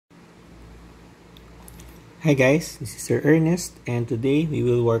Hi guys, this is Sir Ernest, and today we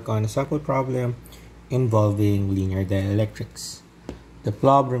will work on a sample problem involving linear dielectrics. The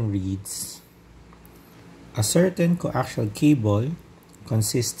problem reads: a certain coaxial cable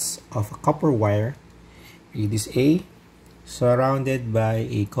consists of a copper wire, radius A, surrounded by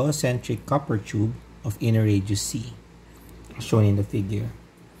a concentric copper tube of inner radius C, as shown in the figure.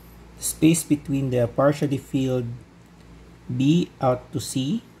 The space between the partially filled B out to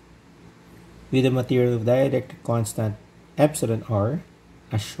C with a material of dielectric constant epsilon r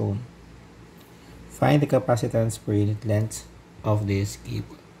as shown. Find the capacitance per unit length of this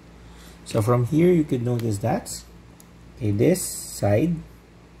cable. So from here you could notice that this side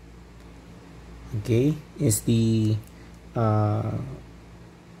is the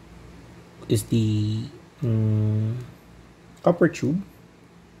copper tube,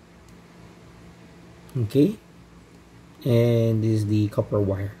 and this is the copper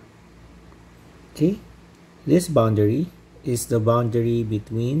wire. This boundary is the boundary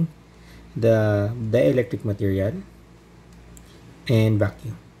between the dielectric material and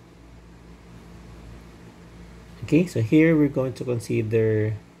vacuum. So here we're going to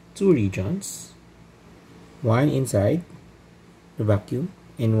consider two regions, one inside the vacuum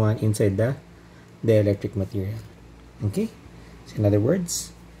and one inside the dielectric material. So in other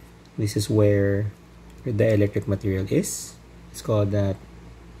words, this is where the dielectric material is. It's called that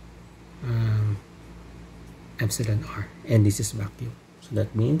epsilon r, and this is vacuum. So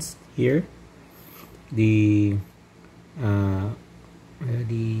that means here the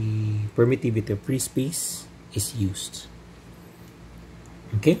permittivity of free space is used.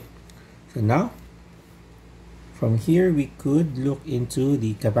 So now from here we could look into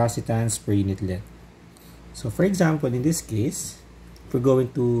the capacitance per unit length. So for example, in this case, if we're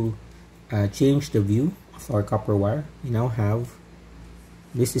going to change the view of our copper wire, we now have,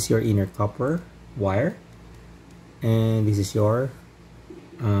 this is your inner copper wire, and this is your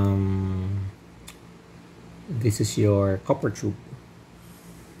copper tube.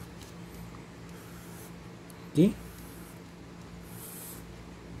 And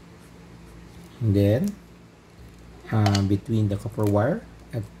then between the copper wire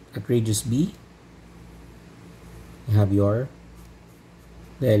at radius B, you have your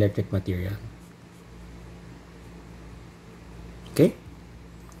dielectric material.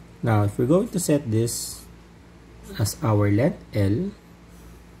 Now if we're going to set this as our length L,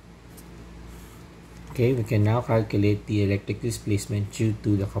 we can now calculate the electric displacement due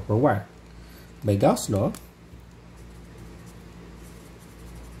to the copper wire. By Gauss' law,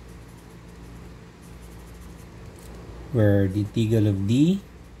 where the integral of D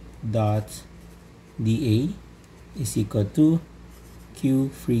dot dA is equal to Q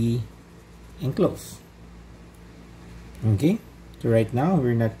free enclosed. So right now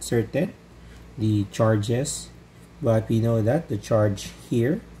we're not certain the charges, but we know that the charge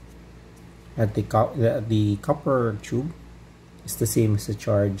here at the copper tube is the same as the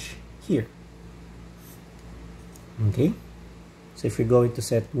charge here. So if you're going to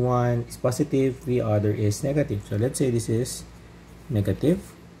set one is positive, the other is negative. So let's say this is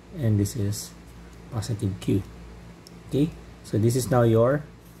negative and this is positive Q. So this is now your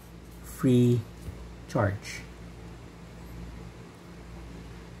free charge.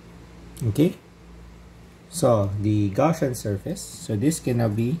 So the Gaussian surface, so this can now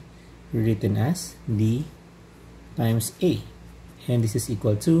be written as D times A, and this is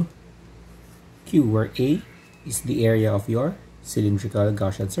equal to Q, where A is the area of your cylindrical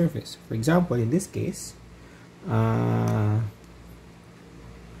Gaussian surface. For example, in this case,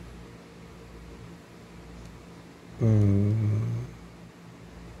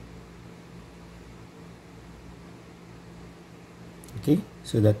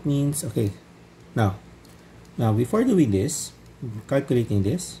 so that means, now before doing this, calculating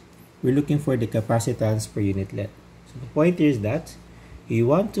this, we're looking for the capacitance per unit length. So the point here is that you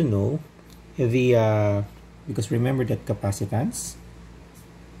want to know the because remember that capacitance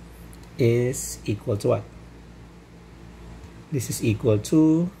is equal to what? This is equal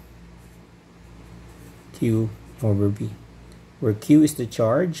to Q over B, where Q is the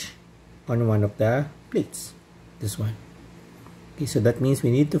charge on one of the plates, this one. So that means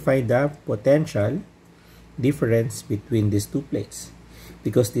we need to find the potential difference between these two plates,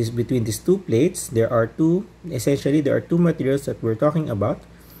 because between these two plates there are two materials that we're talking about,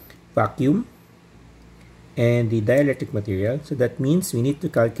 vacuum and the dielectric material. So that means we need to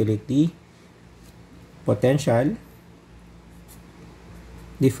calculate the potential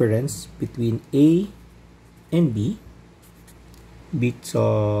difference between A and B,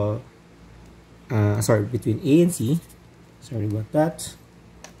 between A and C. Sorry about that.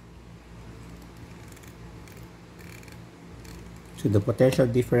 So the potential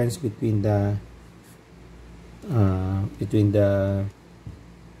difference between the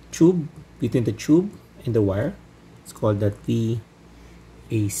tube and the wire, it's called that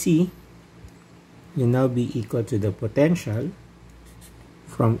VAC, will now be equal to the potential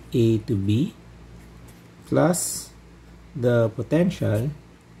from A to B plus the potential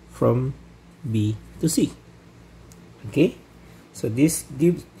from B to C. Okay, so this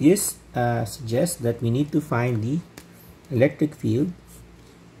suggests that we need to find the electric field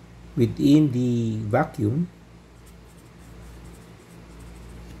within the vacuum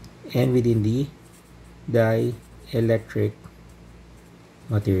and within the dielectric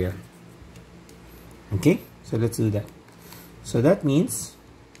material. Okay, so let's do that. So that means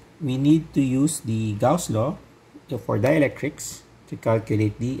we need to use the Gauss law for dielectrics to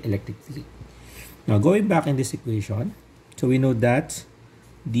calculate the electric field. Now going back in this equation, so we know that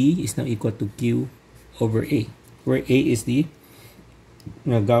D is now equal to Q over A, where A is the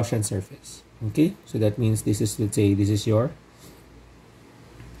Gaussian surface. Okay, so that means this is, let's say, this is your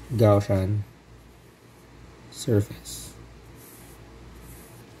Gaussian surface.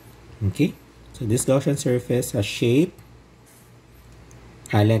 Okay, so this Gaussian surface has shape,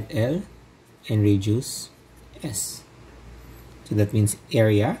 length L, and radius S. So that means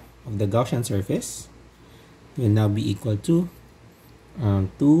area of the Gaussian surface will now be equal to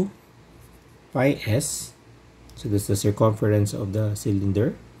 2 pi s. So that's the circumference of the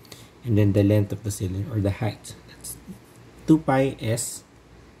cylinder, and then the length of the cylinder, or the height. That's 2 pi s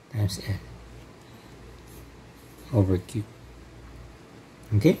times L over Q.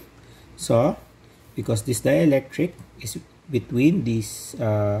 Okay, so because this dielectric is between this,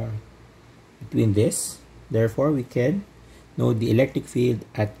 therefore we can know the electric field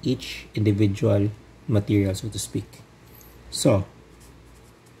at each individual material, so to speak. So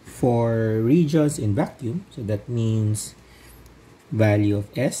for regions in vacuum, so that means value of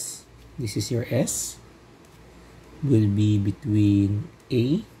S, this is your S, will be between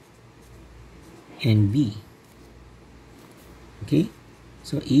A and B. Okay,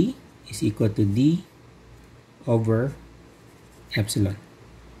 so E is equal to D over epsilon,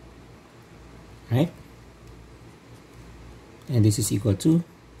 right? And this is equal to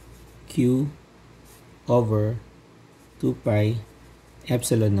Q over 2 pi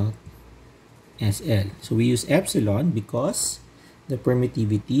epsilon naught SL. So we use epsilon because the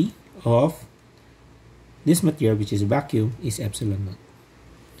permittivity of this material, which is vacuum, is epsilon naught.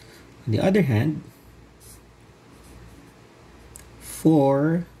 On the other hand,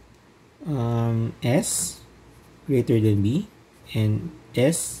 for S greater than B and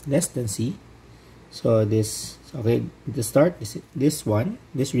S less than C, so this, okay, the start is this one,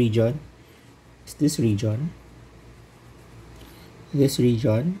 this region is this region, this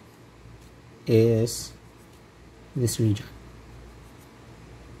region is this region.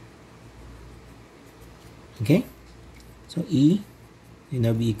 Okay, so E will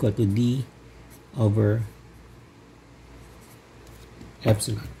now be equal to D over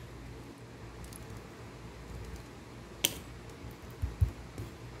epsilon.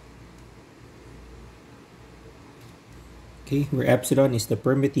 Okay, where epsilon is the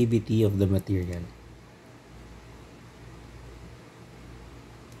permittivity of the material.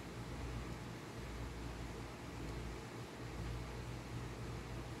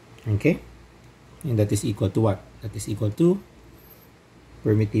 Okay, and that is equal to what? That is equal to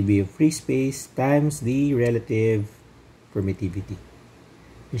permittivity of free space times the relative permittivity,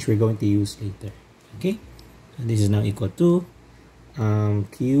 which we're going to use later. Okay, and this is now equal to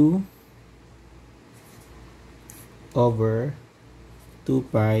Q over 2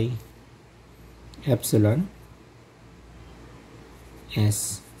 pi epsilon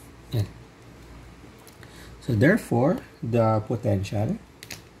SL. So therefore, the potential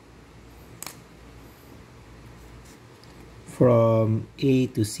from A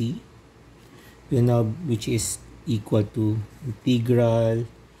to C will now, which is equal to integral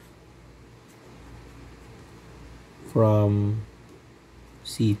from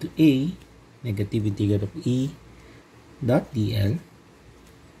C to A, negative integral of E dot dl,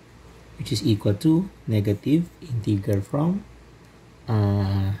 which is equal to negative integral from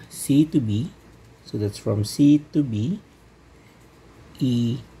C to B, so that's from C to B,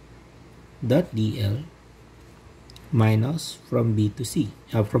 E dot dl, minus from B to C,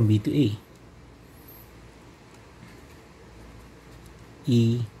 from B to A,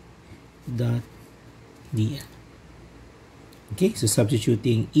 E dot dl. Okay, so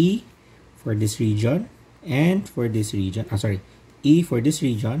substituting E for this region and for this region, E for this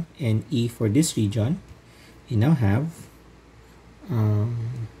region and E for this region, we now have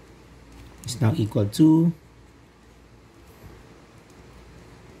it's now equal to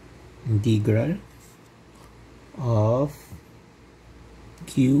integral of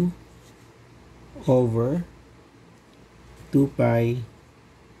Q over 2 pi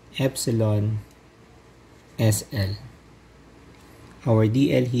epsilon SL. Our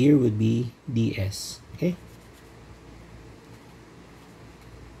DL here would be DS. Okay?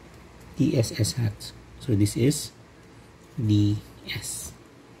 DSS hat. So this is DS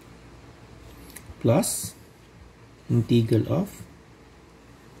plus integral of,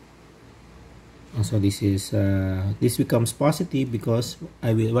 so this is this becomes positive because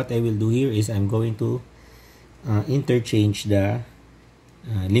what I will do here is I'm going to interchange the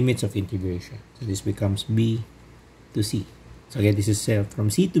limits of integration. So this becomes B to C. So again, this is from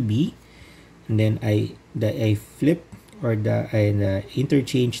C to B, and then I flip or I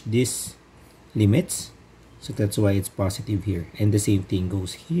interchange these limits. So that's why it's positive here, and the same thing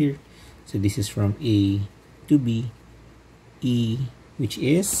goes here. So this is from A to B, E, which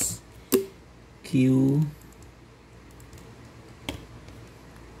is Q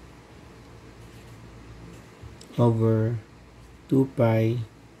over 2 pi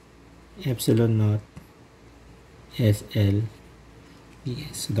epsilon naught SL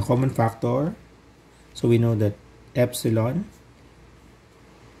DS. So the common factor, so we know that epsilon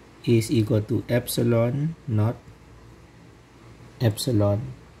is equal to epsilon naught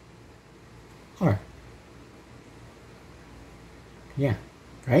epsilon R. Yeah,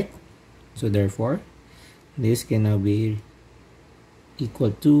 right? So therefore, this can now be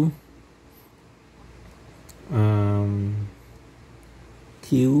equal to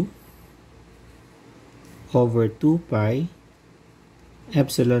Q over 2 pi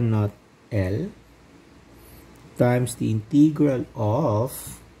epsilon naught L times the integral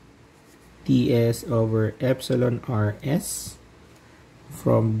of ds over epsilon rs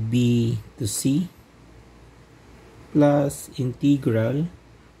from B to C plus integral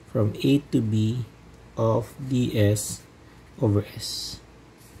from A to B of ds over s.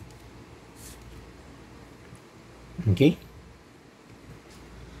 Okay,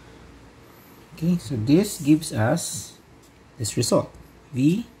 so this gives us this result.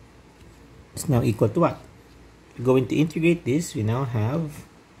 V is now equal to what? We're going to integrate this. We now have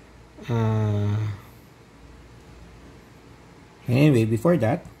anyway, before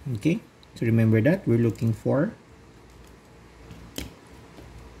that, okay, so remember that we're looking for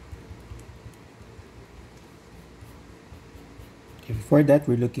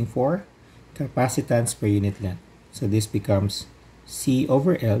capacitance per unit length. So this becomes C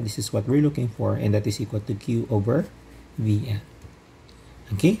over L. This is what we're looking for, and that is equal to Q over VL.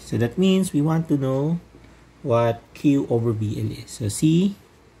 Okay, so that means we want to know what Q over VL is. So C,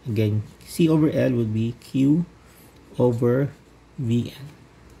 again, C over L would be Q over VL.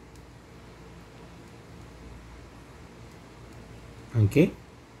 Okay.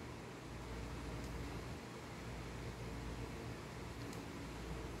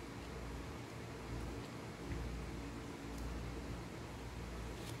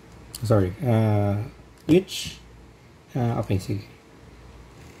 Sorry, okay, sige.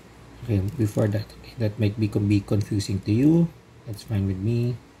 Okay, before that, okay, that might be confusing to you. That's fine with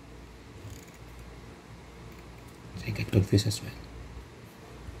me. I get confused as well.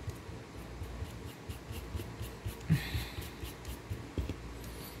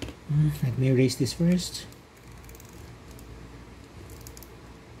 Let me erase this first.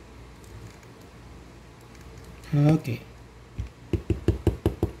 Okay.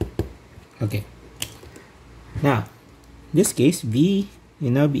 Okay. Now, in this case, V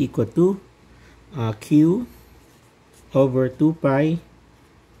will now be equal to Q over 2 pi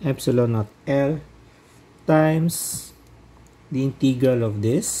epsilon naught L times the integral of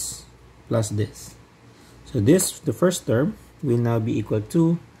this plus this. So this, the first term, will now be equal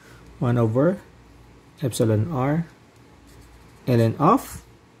to 1 over epsilon R ln of,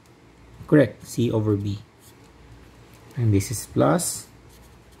 correct, C over B. And this is plus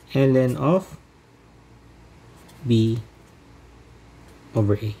ln of B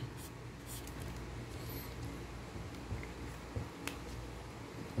over A.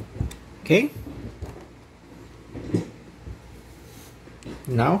 Okay.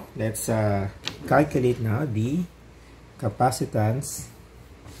 Now let's calculate now the capacitance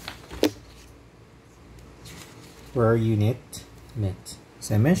per unit length.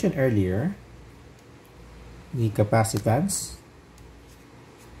 As I mentioned earlier, the capacitance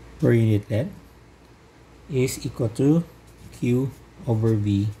per unit length is equal to Q over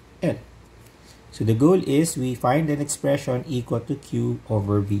VL. So the goal is we find an expression equal to Q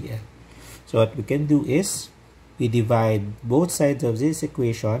over VL. So what we can do is we divide both sides of this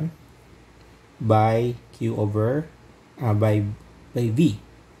equation by Q over by V.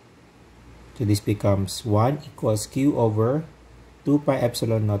 So this becomes 1 equals Q over 2 pi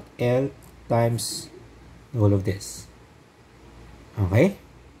epsilon naught L times the whole of this. Okay?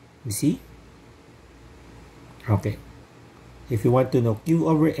 You see? Okay. If you want to know Q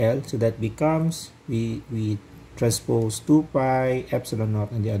over L, so that becomes, we transpose 2 pi epsilon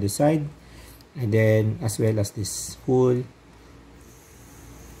naught on the other side, and then as well as this whole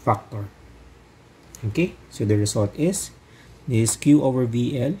factor. Okay? So the result is, this Q over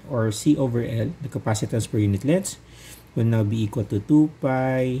VL or C over L, the capacitance per unit length, will now be equal to 2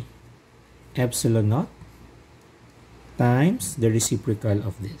 pi epsilon naught times the reciprocal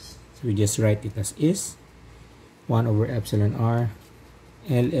of this. So we just write it as is, 1 over epsilon r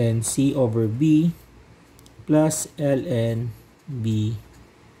ln C over B plus ln B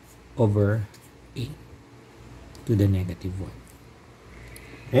over A to the negative 1.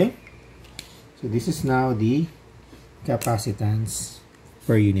 Okay? So this is now the capacitance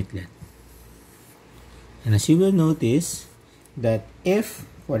per unit length. And as you will notice that if,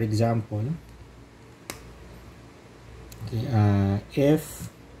 for example, okay, if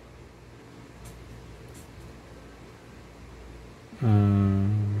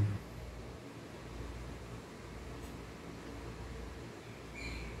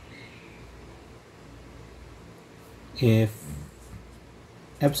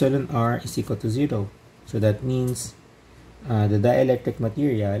epsilon r is equal to 0, so that means the dielectric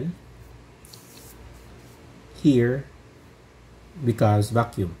material here becomes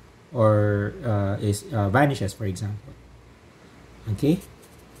vacuum or vanishes, for example. Okay,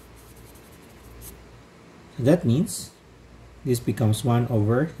 so that means this becomes 1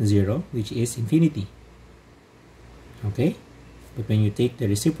 over 0, which is infinity. Okay, but when you take the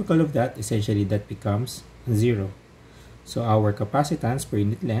reciprocal of that, essentially that becomes 0. So our capacitance per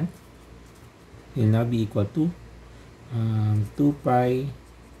unit length will now be equal to 2 pi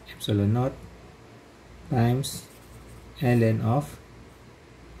epsilon naught times ln of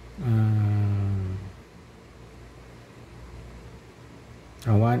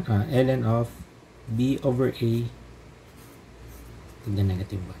ln of B over A to the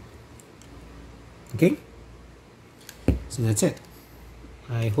negative 1. Okay, so that's it.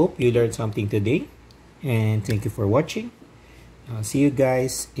 I hope you learned something today, and thank you for watching. I'll see you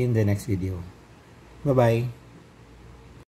guys in the next video. Bye bye.